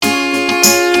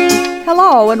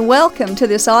Hello and welcome to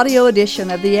this audio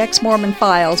edition of the Ex-Mormon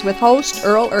Files with host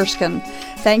Earl Erskine.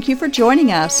 Thank you for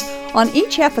joining us. On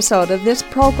each episode of this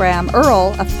program,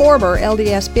 Earl, a former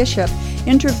LDS bishop,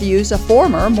 interviews a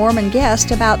former Mormon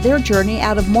guest about their journey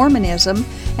out of Mormonism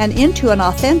and into an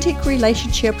authentic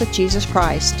relationship with Jesus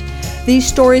Christ. These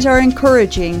stories are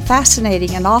encouraging,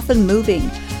 fascinating, and often moving.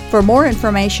 For more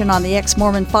information on the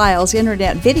Ex-Mormon Files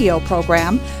internet video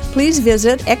program, please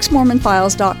visit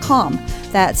exmormonfiles.com.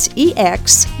 That's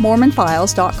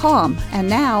exmormonfiles.com. And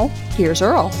now, here's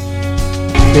Earl.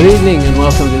 Good evening and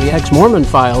welcome to the Ex-Mormon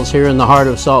Files here in the heart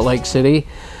of Salt Lake City.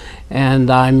 And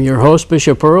I'm your host,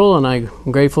 Bishop Earl, and I'm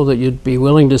grateful that you'd be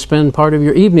willing to spend part of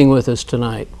your evening with us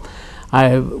tonight.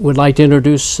 I would like to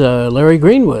introduce Larry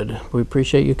Greenwood. We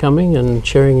appreciate you coming and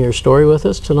sharing your story with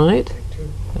us tonight.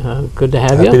 Good to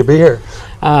have you. Happy to be here.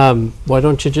 Why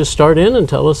don't you just start in and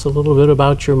tell us a little bit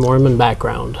about your Mormon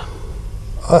background?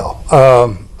 Well,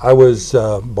 I was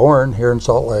born here in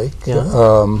Salt Lake.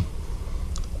 Yeah.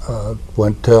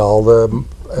 Went to all the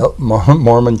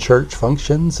Mormon church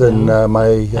functions, and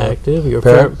my active. Your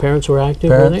parents were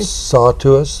active. Parents were they? saw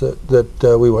to us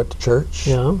that we went to church.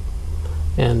 Yeah,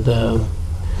 and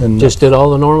just did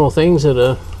all the normal things that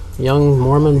a young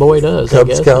Mormon boy does.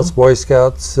 Cub Scouts, Boy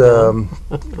Scouts,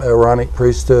 Aaronic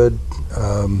priesthood.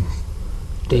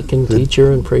 Deacon,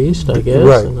 teacher, and priest, I guess.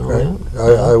 Right, and all right.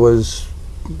 That. I was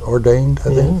ordained,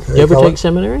 I think. Did you ever take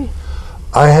seminary?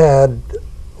 I had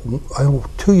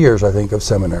 2 years, I think, of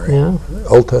seminary. Yeah.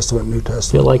 Old Testament, New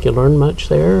Testament. Feel like you learned much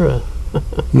there?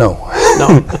 No.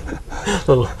 No.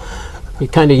 You're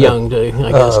kind of young to,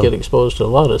 I guess, get exposed to a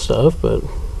lot of stuff, but...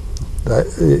 I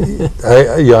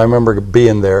remember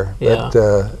being there. Yeah.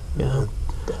 But,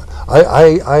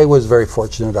 I was very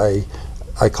fortunate. I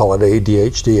call it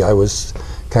ADHD. I was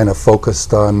kind of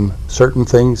focused on certain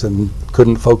things and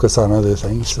couldn't focus on other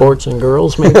things. Sports and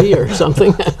girls, maybe, or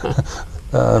something?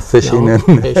 Fishing,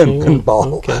 and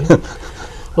ball. Okay.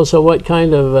 Well, so what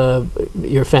kind of,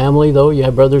 your family, though? You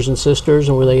have brothers and sisters,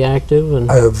 and were they active?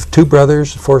 And I have 2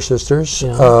 brothers, 4 sisters.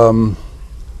 Yeah.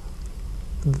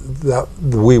 That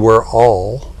we were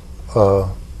all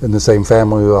in the same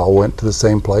family. We all went to the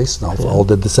same place, and all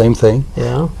did the same thing.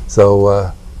 Yeah.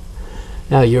 So...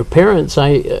 Now, your parents,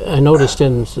 I noticed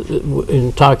in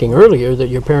talking earlier that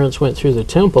your parents went through the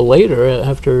temple later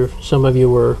after some of you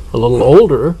were a little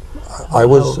older. I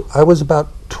was about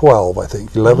 12, I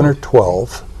think, 11 or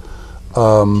 12.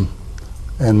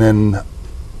 And then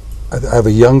I have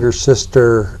a younger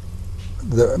sister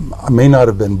that may not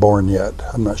have been born yet.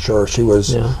 I'm not sure. She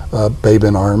was babe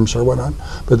in arms or whatnot.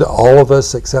 But all of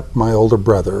us except my older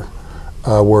brother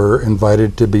were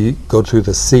invited to go through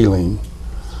the sealing.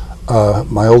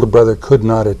 My older brother could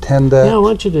not attend that. Yeah, I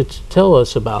want you to tell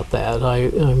us about that. I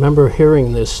remember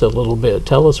hearing this a little bit.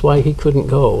 Tell us why he couldn't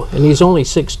go. And he's only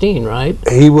 16, right?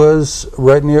 He was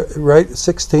right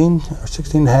 16 or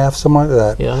 16 and a half, something like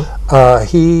that. Yeah.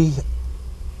 He,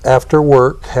 after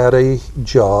work, had a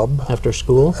job. After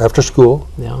school? After school.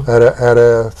 Yeah. At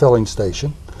a filling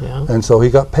station. Yeah. And so he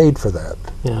got paid for that.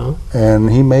 Yeah.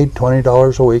 And he made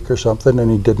 $20 a week or something,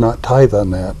 and he did not tithe on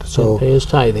that. So didn't pay his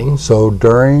tithing. So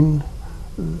during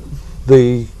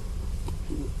the,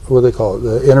 what do they call it,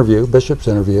 the interview, bishop's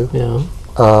interview,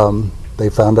 they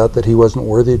found out that he wasn't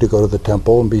worthy to go to the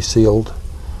temple and be sealed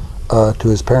to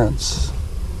his parents.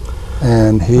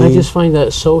 And I just find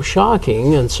that so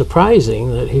shocking and surprising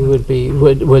that he would be.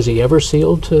 Was he ever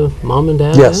sealed to mom and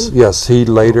dad? Yes, then? Yes. He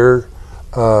later,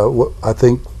 I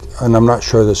think, and I'm not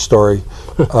sure of the story,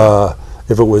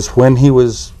 if it was when he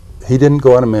didn't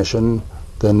go on a mission,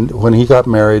 then when he got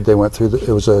married, they went through, it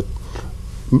was a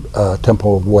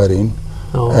temple wedding,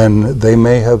 and they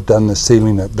may have done the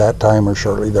sealing at that time or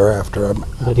shortly thereafter.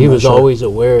 But he was always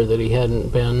aware that he hadn't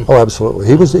been... Oh, absolutely.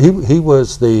 He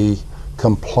was the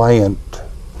compliant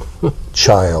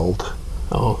child.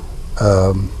 Oh.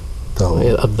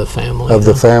 So of the family. Of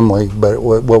the family, but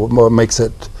what makes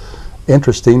it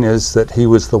interesting is that he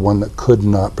was the one that could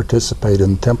not participate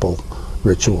in temple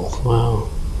ritual. Wow.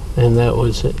 And that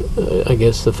was, I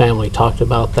guess the family talked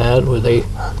about that. Were they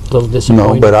a little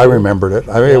disappointed? No, but I remembered it.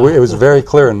 I mean, it was very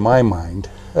clear in my mind.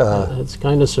 It's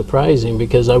kind of surprising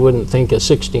because I wouldn't think a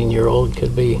 16-year-old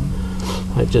could be.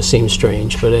 It just seems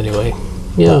strange, but anyway.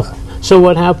 Yeah. So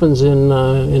what happens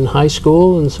in high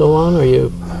school and so on? Are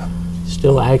you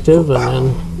still active,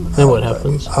 and then what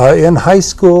happens? In high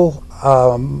school,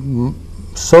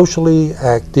 socially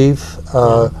active.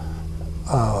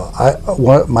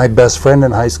 My best friend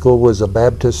in high school was a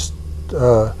Baptist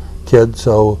kid,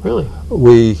 so really?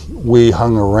 we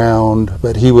hung around,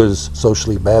 but he was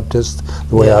socially Baptist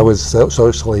the way I was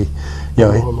socially you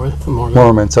know,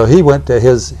 Mormon. So he went to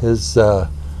his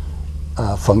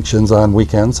functions on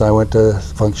weekends. I went to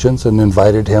functions and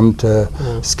invited him to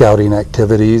scouting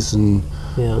activities, and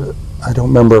I don't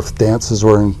remember if dances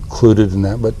were included in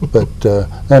that, but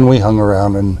then we hung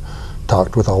around and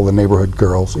talked with all the neighborhood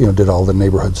girls, you know, did all the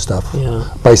neighborhood stuff.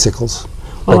 Bicycles.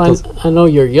 Well, I know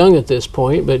you're young at this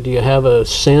point, but do you have a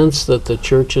sense that the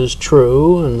church is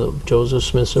true and that Joseph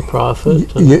Smith's a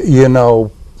prophet? You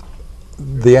know,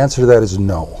 the answer to that is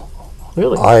no.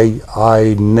 Really?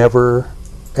 I never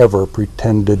ever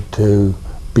pretended to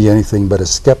be anything but a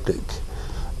skeptic.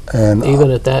 And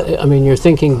even at that, I mean, you're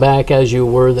thinking back as you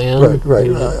were then.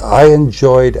 Right. I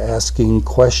enjoyed asking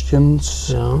questions,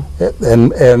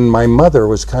 and my mother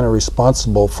was kind of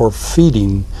responsible for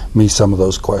feeding me some of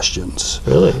those questions.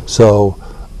 Really? So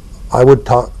I would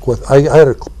talk with. I had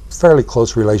a fairly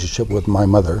close relationship with my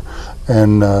mother,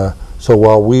 and so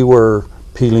while we were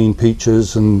peeling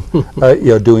peaches and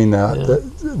doing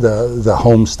the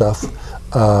home stuff,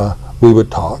 we would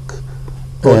talk.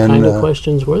 What kind of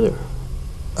questions were there?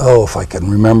 Oh, if I can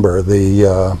remember, who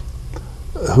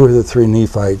are the three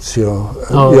Nephites?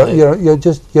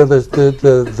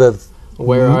 The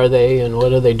where are they and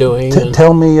what are they doing?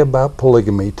 Tell me about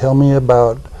polygamy. Tell me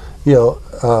about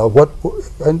what.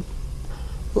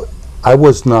 I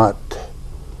was not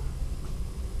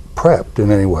prepped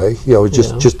in any way.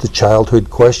 Just the childhood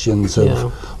questions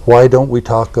of why don't we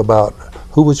talk about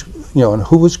who was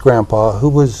Grandpa, who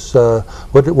was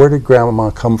where did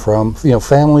Grandma come from?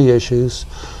 Family issues,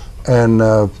 and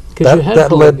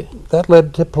that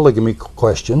led to polygamy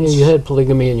questions. Yeah, you had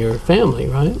polygamy in your family,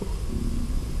 right?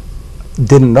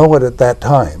 Didn't know it at that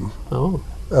time. Oh.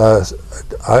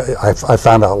 I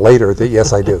found out later that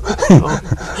yes, I do.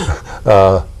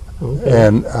 Okay.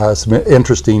 And some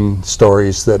interesting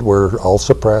stories that were all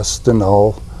suppressed and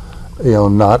all,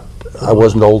 not. I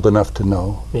wasn't old enough to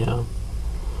know. Yeah.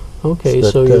 Okay,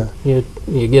 so you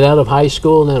get out of high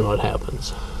school, and then what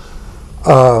happens?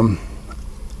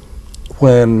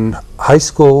 When high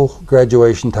school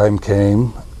graduation time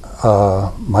came,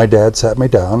 my dad sat me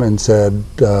down and said,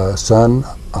 "Son,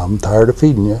 I'm tired of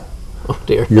feeding you. Oh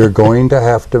dear. You're going to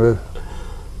have to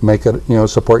make it,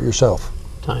 support yourself.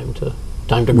 Time to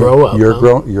grow up.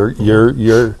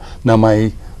 You're now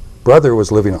my brother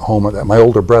was living at home at that. My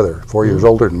older brother, 4 years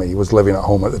older than me, was living at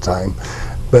home at the time."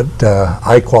 But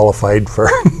I qualified for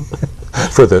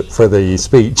for the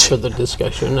speech, for the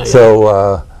discussion.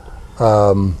 So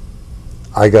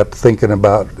I got thinking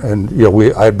about, and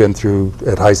I'd been through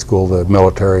at high school the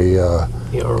military. The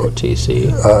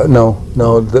ROTC.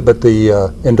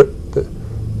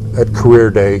 At career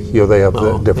day, they have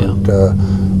the different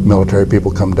military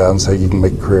people come down and say you can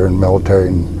make a career in military.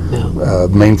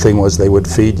 And main thing was they would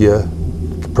feed you,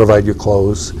 provide you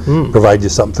clothes, provide you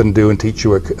something to do, and teach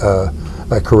you a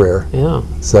career. Yeah.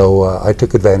 So I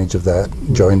took advantage of that,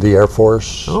 joined the Air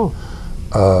Force,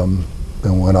 and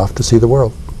went off to see the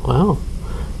world. Wow.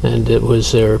 And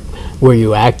were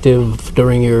you active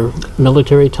during your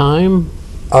military time?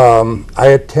 I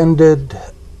attended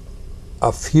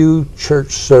a few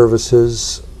church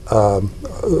services.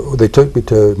 They took me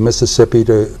to Mississippi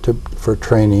for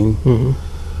training. Mm-hmm.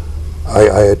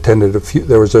 I attended a few.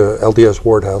 There was a LDS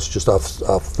ward house just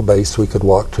off the base we could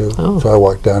walk to. Oh. So I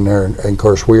walked down there, and of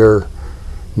course we are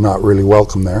not really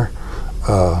welcome there.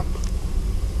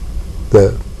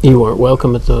 You weren't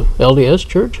welcome at the LDS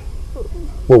church?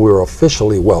 Well, we were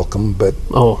officially welcome, but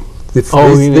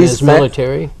these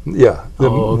military? Yeah,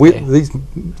 okay.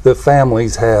 The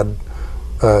families had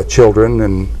children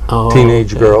and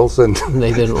teenage girls, and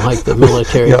they didn't like the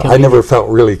military. I never felt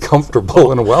really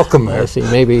comfortable and welcome there. I see.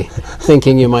 Maybe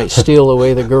thinking you might steal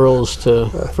away the girls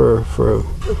for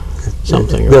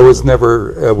something. There was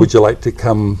never. Would you like to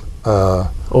come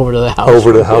over to the house?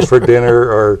 Over to the house for dinner,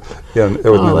 or there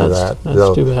was none of that.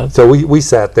 That's too bad. So we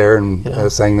sat there and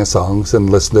sang the songs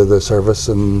and listened to the service,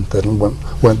 and then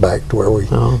went back to where we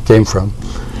came from.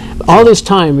 All this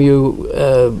time, you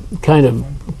kind of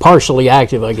partially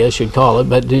active, I guess you'd call it.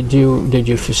 But did you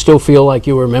still feel like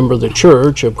you were a member of the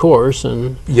church, of course,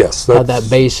 and yes, had that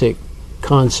basic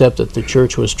concept that the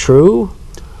church was true?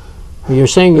 You're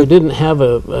saying you didn't have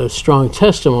a strong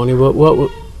testimony, but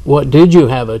what did you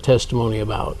have a testimony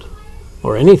about,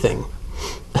 or anything?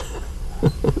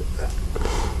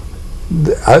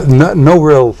 No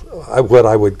real, what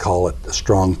I would call it, a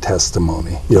strong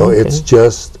testimony. It's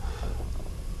just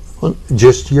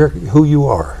who you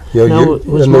are.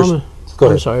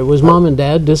 Was Mom and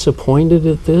Dad disappointed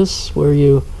at this? Did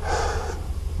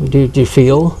you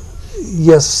feel?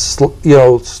 Yes,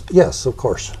 yes, of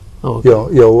course. Oh,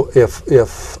 okay. If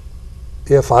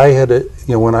if I had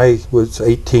when I was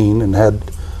 18 and had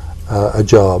a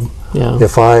job,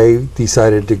 if I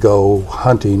decided to go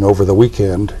hunting over the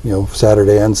weekend,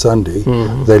 Saturday and Sunday,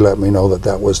 they let me know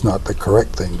that was not the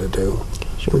correct thing to do.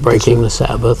 You're breaking the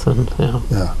Sabbath, and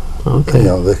okay.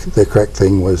 The correct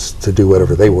thing was to do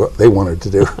whatever they wanted to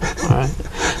do. All right.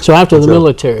 So after the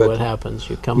military, what happens?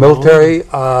 You come military.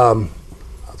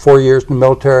 4 years in the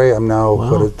military. I'm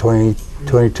now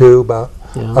 22 about.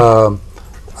 Yeah.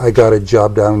 I got a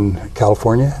job down in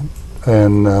California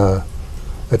and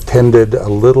attended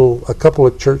a couple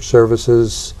of church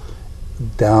services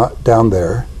down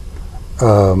there.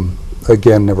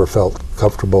 Again, never felt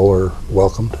comfortable or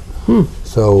welcomed.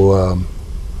 So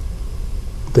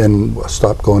then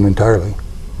stopped going entirely.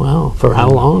 Wow. For how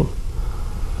long?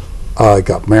 I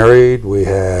got married. We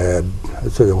had,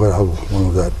 how long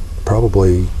was that?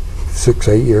 Probably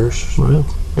 6-8 years. Wow.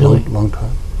 Really? Long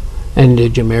time. And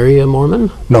did you marry a Mormon?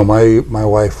 No, my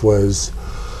wife was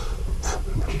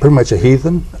pretty much a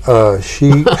heathen.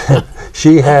 She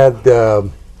had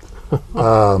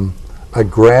a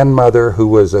grandmother who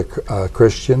was a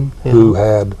Christian, who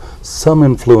had some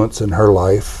influence in her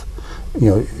life.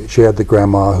 She had the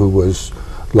grandma who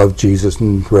loved Jesus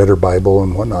and read her Bible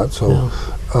and whatnot. So,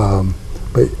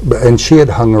 and she had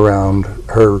hung around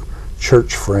her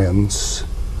church friends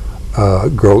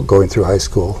going through high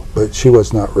school, but she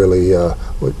was not really.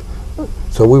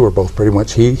 So we were both pretty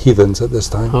much heathens at this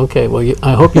time. Okay, well,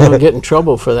 I hope you don't get in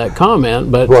trouble for that comment,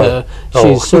 but right.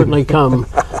 She's certainly come.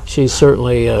 She's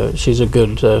a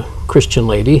good Christian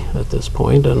lady at this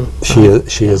point, and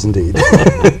she is indeed.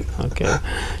 Okay,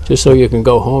 just so you can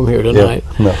go home here tonight.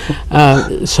 Yeah,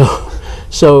 no.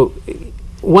 So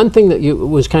one thing that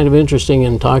was kind of interesting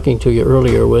in talking to you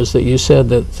earlier was that you said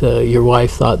that your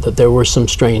wife thought that there were some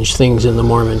strange things in the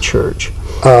Mormon church.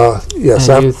 Yes.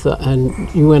 And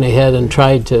you went ahead and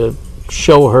tried to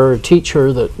teach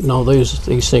her that no,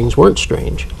 these things weren't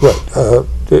strange. Right. I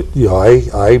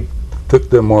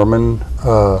took the Mormon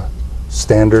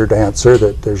standard answer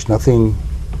that there's nothing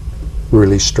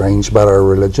really strange about our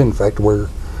religion. In fact, we're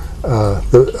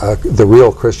the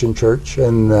real Christian church,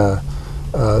 and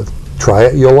try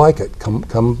it, you'll like it. Come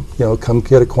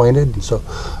get acquainted. And so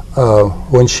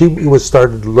when she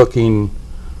started looking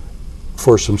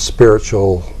for some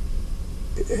spiritual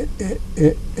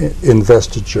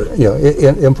investiture,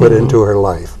 input into her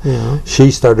life,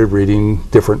 she started reading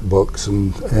different books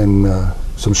and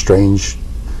some strange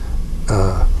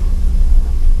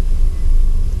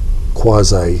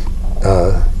quasi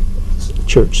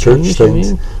church things.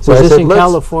 So was this in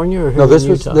California or here in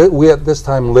Utah? We at this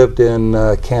time lived in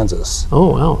Kansas.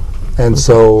 Oh, wow. And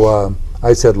so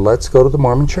I said, let's go to the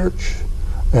Mormon church,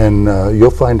 and you'll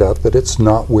find out that it's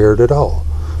not weird at all.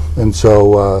 And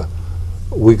so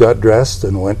we got dressed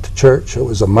and went to church. It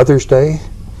was a Mother's Day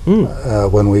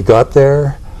when we got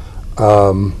there.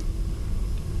 Can't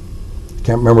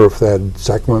remember if they had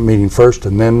sacrament meeting first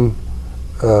and then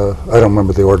I don't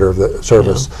remember the order of the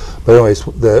service, but anyways,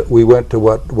 we went to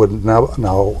what would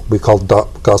now be called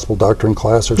gospel doctrine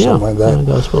class or something like that.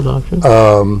 Gospel doctrine.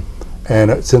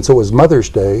 And since it was Mother's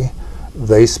Day,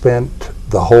 they spent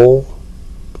the whole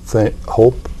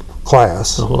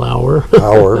class, the whole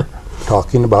hour,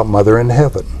 talking about Mother in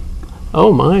Heaven.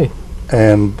 Oh my!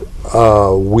 And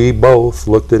we both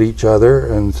looked at each other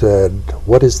and said,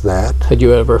 "What is that?" Had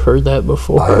you ever heard that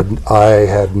before? I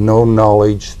had no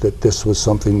knowledge that this was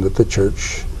something that the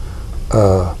church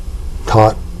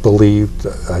taught, believed.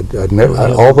 I'd never.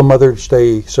 All the Mother's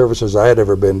Day services I had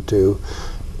ever been to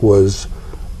was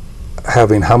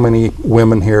having how many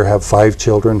women here have 5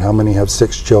 children, how many have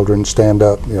 6 children, stand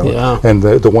up, and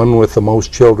the one with the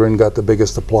most children got the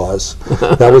biggest applause.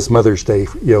 That was Mother's Day,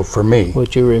 for me.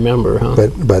 What you remember, huh?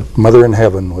 But Mother in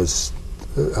Heaven was,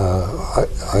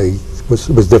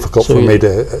 was difficult for me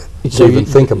to even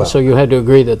think about. So you had to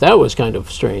agree that was kind of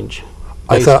strange.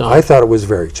 I thought it was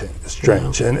very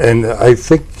strange, and I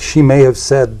think she may have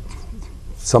said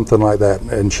something like that,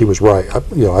 and she was right.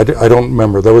 I don't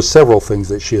remember. There was several things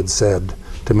that she had said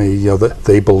to me, that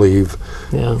they believe,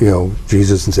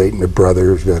 Jesus and Satan are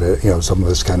brothers, some of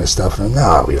this kind of stuff. And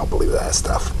no, we don't believe that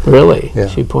stuff. Really? Yeah.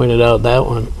 She pointed out that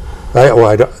one.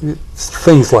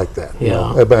 Things like that.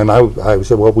 Yeah. And I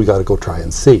said, well, we got to go try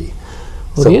and see.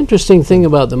 Well, the interesting thing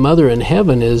about the Mother in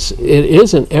Heaven is it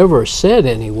isn't ever said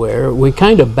anywhere. We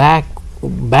kind of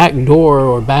backdoor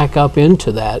or back up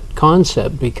into that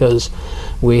concept because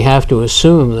we have to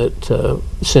assume that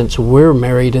since we're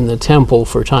married in the temple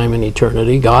for time and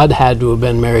eternity, God had to have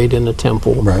been married in the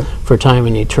temple for time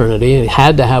and eternity, and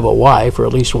had to have a wife, or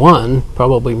at least one,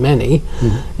 probably many,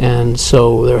 and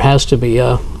so there has to be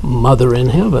a Mother in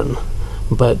Heaven.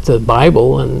 But the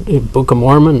Bible and the Book of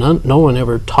Mormon, no one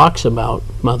ever talks about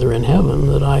Mother in Heaven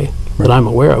that I'm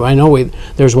aware of. I know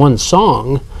there's one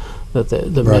song that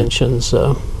mentions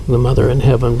the Mother in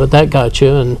Heaven, but that got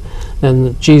you. And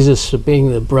then Jesus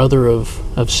being the brother of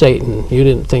Satan, you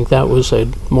didn't think that was a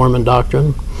Mormon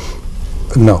doctrine?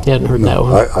 No. You hadn't heard that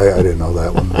one? I didn't know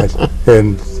that one.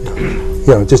 And,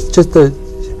 just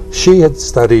she had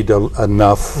studied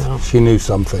enough. Yeah. She knew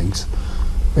some things.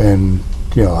 And,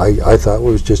 I thought it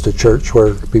was just a church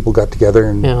where people got together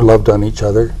and loved on each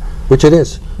other, which it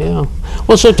is. Yeah.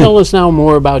 Well, so tell us now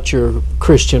more about your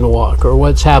Christian walk, or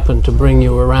what's happened to bring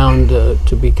you around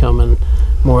to becoming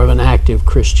more of an active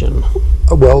Christian.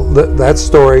 Well, that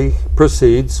story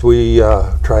proceeds. We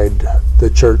tried the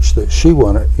church that she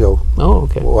wanted,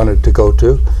 wanted to go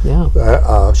to.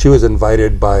 Yeah. She was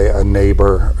invited by a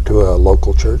neighbor to a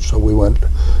local church, so we went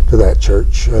to that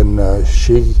church, and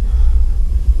she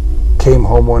came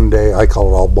home one day. I call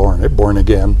it all born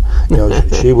again.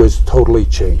 She was totally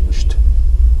changed.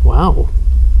 Wow.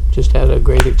 Just had a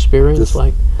great experience. Just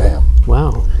bam.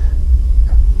 Wow.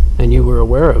 And you were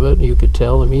aware of it. You could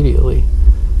tell immediately.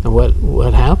 And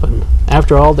what happened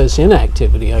after all this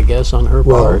inactivity, I guess, on her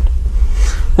part?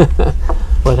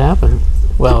 What happened?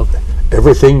 Well,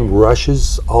 everything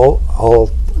rushes all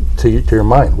to your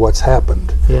mind. What's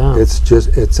happened? Yeah. It's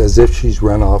as if she's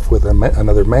run off with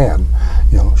another man.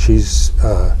 She's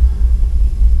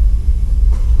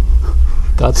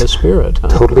got the spirit. Huh?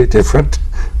 Totally different.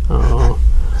 Oh.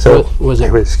 So was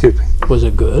it? Excuse me. Was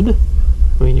it good?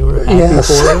 I mean, you were happy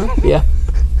for her? Yeah.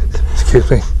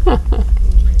 Excuse me.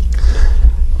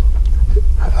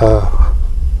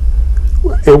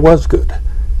 It was good.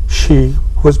 She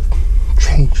was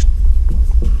changed.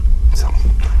 So,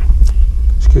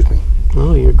 excuse me.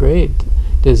 Oh, you're great.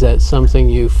 Is that something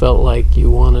you felt like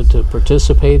you wanted to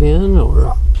participate in,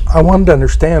 or? I wanted to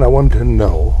understand. I wanted to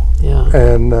know. Yeah.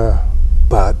 And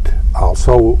but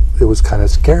also it was kind of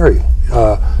scary.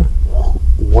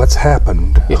 What's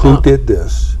happened? Yeah. Who did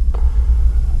this?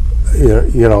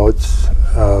 It's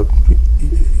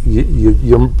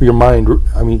your mind.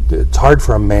 I mean, it's hard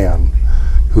for a man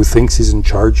who thinks he's in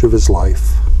charge of his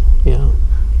life. Yeah.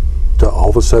 To all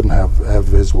of a sudden have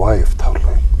his wife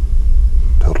totally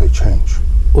change.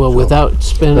 Well, without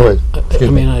spending,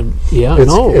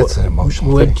 it's an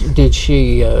emotional thing. Did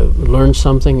she learn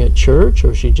something at church,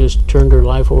 or she just turned her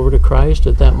life over to Christ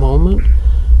at that moment?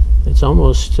 It's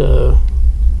almost.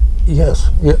 Yes.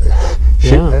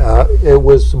 It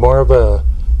was more of a.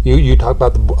 You talk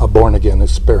about a born again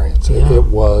experience. Yeah. It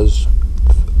was.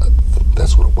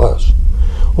 That's what it was.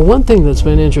 Well, one thing that's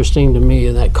been interesting to me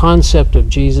in that concept of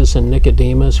Jesus and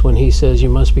Nicodemus, when he says you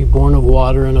must be born of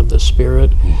water and of the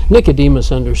Spirit,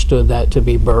 Nicodemus understood that to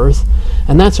be birth,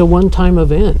 and that's a one-time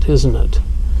event, isn't it?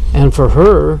 And for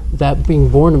her, that being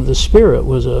born of the Spirit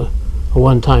was a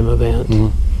one-time event.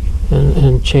 Mm-hmm.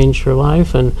 And changed her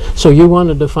life. And so you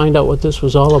wanted to find out what this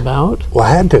was all about? Well, I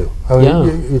had to. I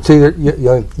mean, it's either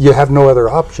you have no other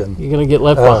option. You're going to get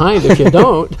left behind if you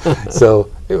don't. So,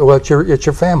 it's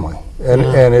your family,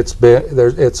 and it's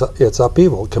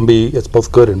upheaval. It's both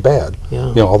good and bad.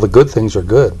 Yeah. All the good things are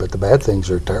good, but the bad things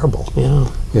are terrible. Yeah.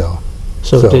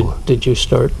 So did you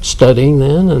start studying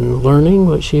then and learning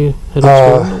what she had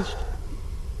experienced?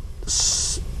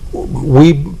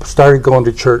 We started going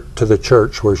to the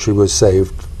church where she was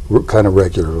saved kind of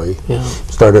regularly. Yeah.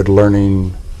 Started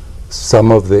learning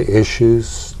some of the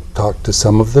issues, talked to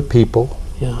some of the people.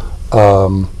 Yeah.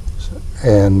 I'm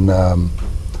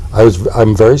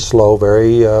very slow,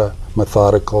 very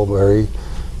methodical, very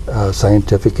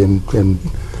scientific in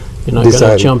You're not going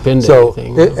to jump into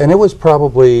anything. And it was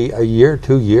probably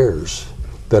 2 years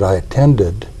that I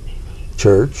attended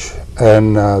church,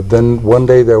 and then one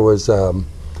day there was a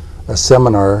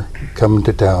seminar coming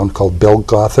to town called Bill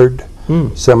Gothard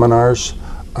seminars,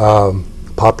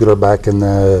 popular back in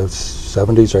the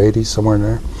 70s or 80s, somewhere in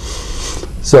there.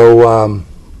 So I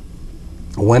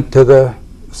went to the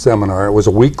seminar. It was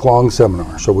a week-long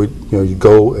seminar. So you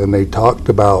go and they talked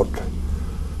about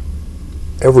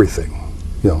everything,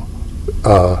 who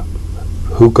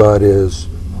God is,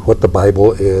 what the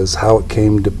Bible is, how it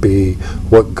came to be,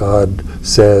 what God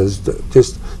says,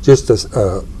 just as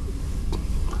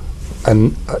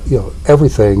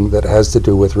everything that has to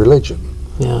do with religion.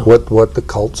 Yeah. What the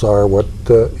cults are,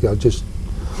 just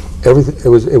everything.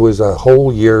 It was a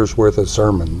whole year's worth of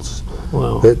sermons.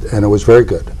 Wow. And it was very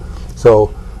good.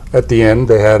 So at the end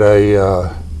they had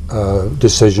a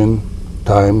decision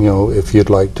time. If you'd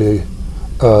like to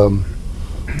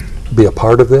be a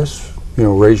part of this,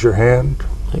 raise your hand.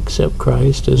 Accept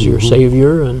Christ as your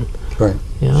Savior, and right.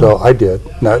 Yeah. So I did.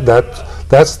 Now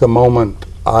that's the moment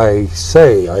I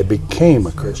say I became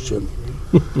a Christian,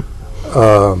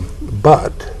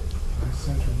 but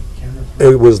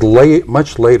it was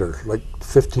much later, like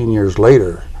 15 years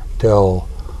later, till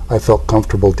I felt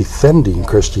comfortable defending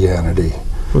Christianity.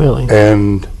 Really?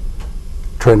 And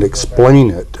trying to explain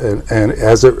it, and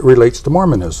as it relates to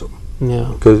Mormonism.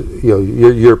 Yeah. Because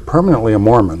you're permanently a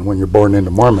Mormon when you're born into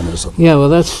Mormonism. Yeah, well,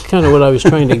 that's kind of what I was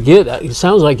trying to get at. It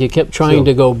sounds like you kept trying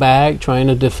to go back, trying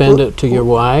to defend it to your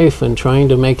wife, and trying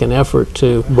to make an effort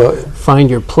to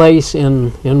find your place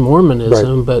in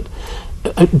Mormonism. Right.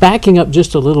 But backing up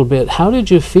just a little bit, how did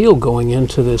you feel going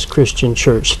into this Christian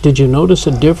church? Did you notice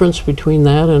a difference between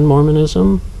that and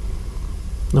Mormonism?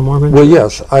 The Mormon Well, church?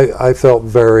 yes, I felt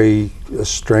very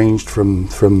estranged from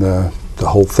the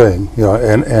whole thing,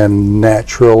 and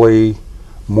naturally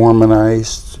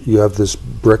Mormonized. You have this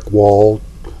brick wall.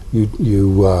 You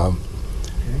do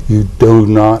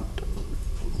not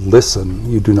listen.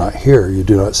 You do not hear. You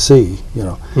do not see.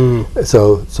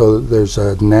 So there's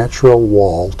a natural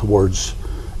wall towards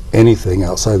anything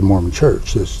outside the Mormon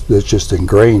church that's just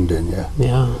ingrained in you.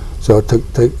 Yeah. So it took,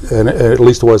 and at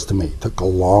least it was to me, it took a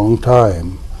long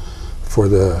time for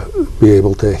be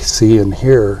able to see and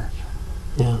hear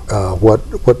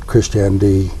what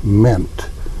Christianity meant,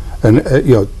 and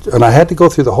I had to go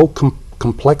through the whole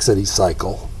complexity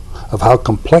cycle of how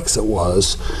complex it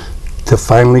was to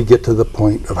finally get to the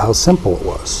point of how simple it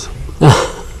was.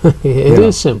 It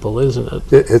is simple, isn't it?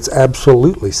 It's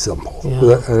absolutely simple.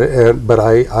 Yeah. But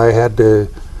I had to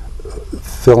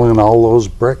fill in all those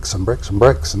bricks and bricks and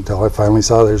bricks until I finally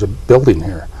saw there's a building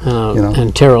here.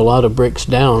 And tear a lot of bricks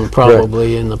down,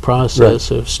 probably, in the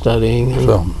process of studying. And,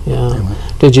 anyway.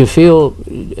 Did you feel,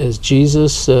 as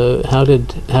Jesus, how did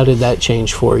that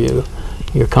change for you?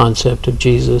 Your concept of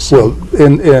Jesus? Well,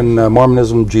 in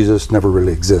Mormonism, Jesus never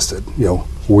really existed.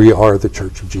 We are the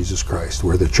Church of Jesus Christ.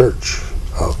 We're the Church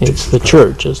of Jesus Christ. It's the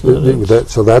church, isn't it?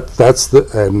 So that's the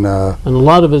and a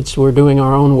lot of it's we're doing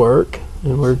our own work,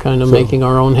 and we're kind of making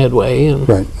our own headway. And,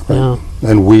 right. Yeah.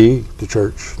 And we, the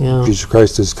Church, Jesus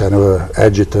Christ is kind of an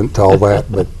adjutant to all that,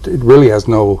 but it really has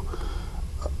no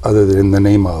other than the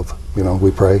name of.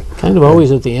 We pray. Kind of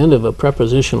always at the end of a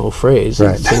prepositional phrase.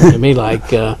 Right. It seems to me like,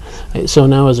 so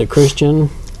now as a Christian?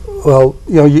 Well,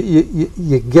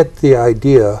 you get the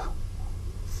idea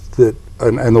that,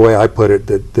 and the way I put it,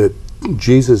 that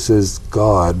Jesus is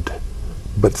God,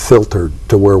 but filtered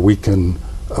to where we can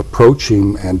approach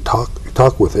Him and talk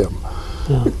with Him.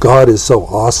 Yeah. God is so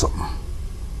awesome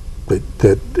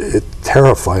that it's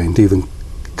terrifying to even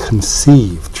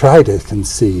try to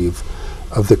conceive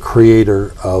of the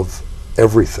Creator of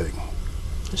everything.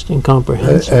 Just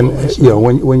incomprehensible.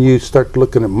 And when you start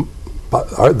looking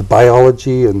at the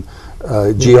biology and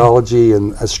geology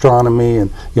and astronomy,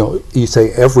 and you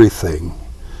say everything,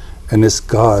 and this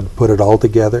God put it all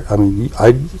together. I mean,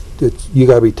 you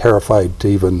got to be terrified to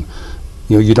even.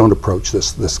 You don't approach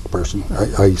this person.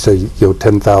 I say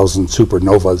 10,000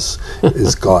 supernovas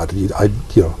is God.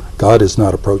 God is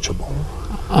not approachable.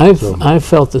 I've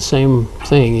felt the same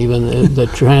thing. Even the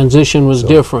transition was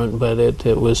different, but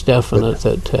it was definite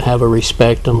that to have a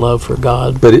respect and love for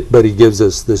God. But He gives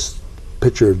us this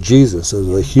picture of Jesus as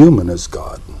a human as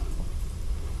God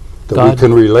that we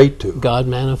can relate to. God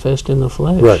manifest in the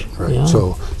flesh. Right. Yeah.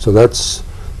 So that's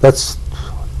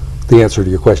the answer to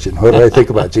your question. What do I think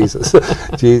about Jesus?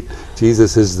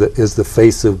 Jesus is the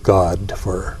face of God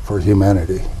for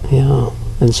humanity. Yeah,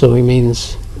 and so He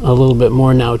means a little bit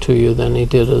more now to you than He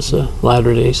did as a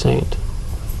Latter-day Saint.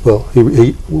 Well,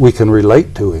 we can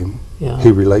relate to Him. Yeah.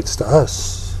 He relates to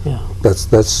us. Yeah. That's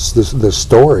the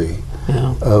story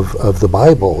of the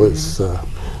Bible is.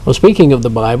 Well, speaking of the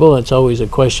Bible, it's always a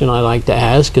question I like to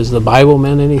ask. Has the Bible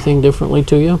meant anything differently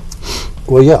to you?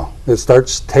 Well, yeah. It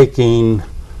starts taking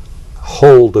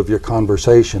hold of your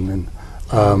conversation, and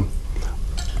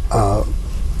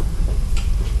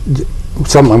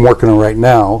something I'm working on right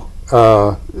now.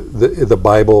 The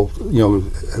Bible,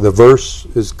 the verse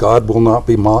is "God will not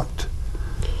be mocked."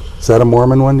 Is that a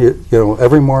Mormon one?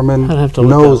 Every Mormon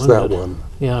knows that one.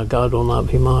 Yeah, God will not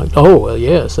be mocked. Oh, well,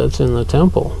 yes, that's in the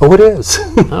temple. Oh, it is.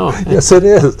 Oh, yes, it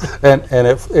is, and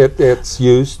it's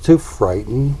used to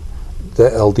frighten the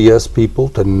LDS people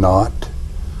to not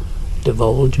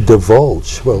divulge.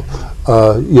 Well,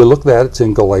 you look at that; it's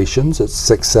in Galatians. It's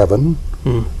 6:7.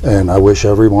 And I wish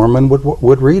every Mormon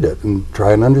would read it and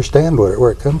try and understand where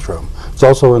it comes from. It's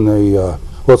also in the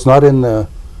it's not in the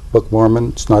Book of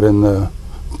Mormon. It's not in the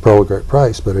Pearl of Great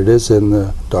Price, but it is in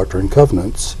the Doctrine and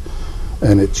Covenants,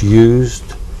 and it's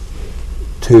used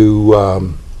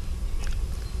to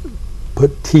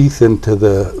put teeth into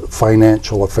the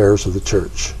financial affairs of the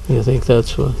church. You think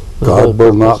that's what the God whole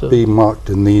will purpose not be mocked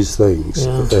in these things.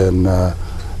 Yeah. And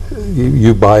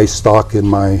you buy stock in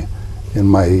my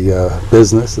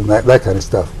business and that kind of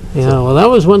stuff. Yeah, well, that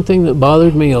was one thing that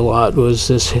bothered me a lot, was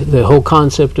the whole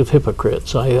concept of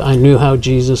hypocrites. I knew how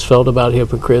Jesus felt about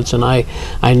hypocrites, and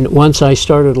once I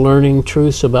started learning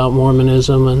truths about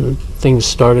Mormonism and things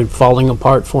started falling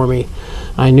apart for me,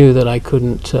 I knew that I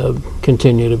couldn't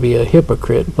continue to be a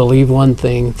hypocrite, believe one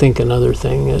thing, think another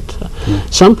thing.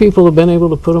 Some people have been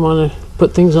able to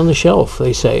put things on the shelf,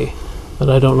 they say, but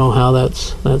I don't know how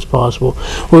that's possible.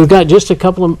 Well, we've got just a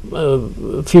couple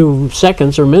of few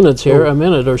seconds or minutes here, a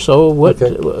minute or so. What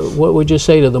would you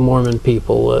say to the Mormon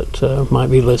people that might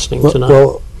be listening tonight?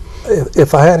 Well,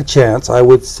 if I had a chance, I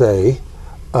would say,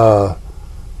 ask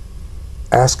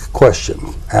a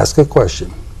question. Ask a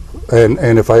question.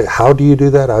 And how do you do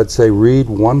that? I'd say read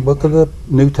one book of the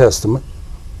New Testament.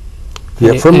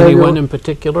 Anyone in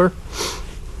particular?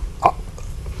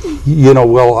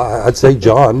 Well, I'd say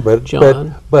John, but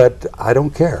I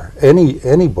don't care.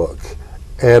 Any book,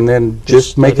 and then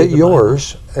just make it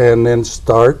yours, and then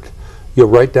start. You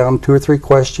write down 2 or 3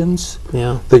 questions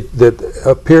that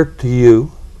appear to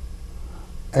you,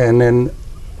 and then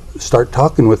start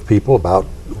talking with people about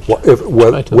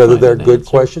whether they're good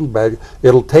questions, bad.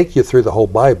 It'll take you through the whole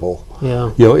Bible.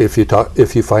 Yeah. If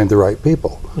you find the right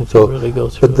people. Really go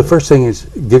through but the first thing is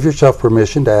give yourself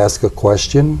permission to ask a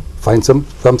question. Find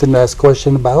something to ask a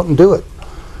question about and do it.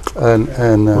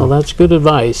 Well, that's good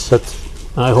advice.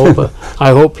 I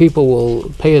hope people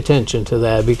will pay attention to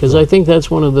that, because I think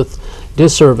that's one of the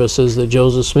disservices that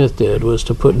Joseph Smith did, was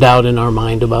to put doubt in our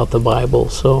mind about the Bible.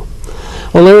 So,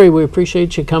 well, Larry, we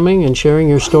appreciate you coming and sharing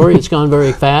your story. It's gone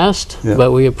very fast,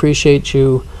 but we appreciate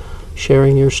you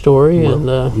sharing your story. And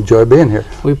enjoy being here.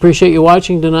 We appreciate you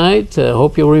watching tonight.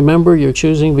 Hope you'll remember you're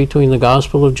choosing between the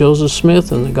gospel of Joseph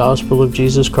Smith and the gospel of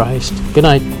Jesus Christ. Good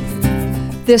night.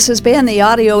 This has been the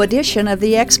audio edition of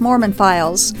the Ex-Mormon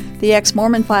Files. The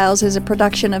Ex-Mormon Files is a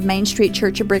production of Main Street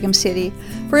Church of Brigham City.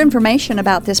 For information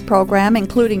about this program,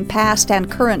 including past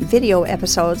and current video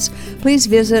episodes, please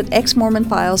visit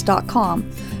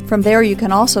exmormonfiles.com. From there, you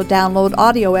can also download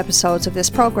audio episodes of this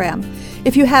program.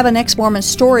 If you have an Ex-Mormon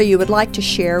story you would like to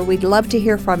share, we'd love to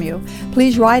hear from you.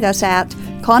 Please write us at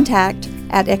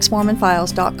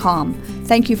contact@exmormonfiles.com.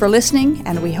 Thank you for listening,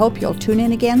 and we hope you'll tune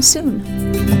in again soon.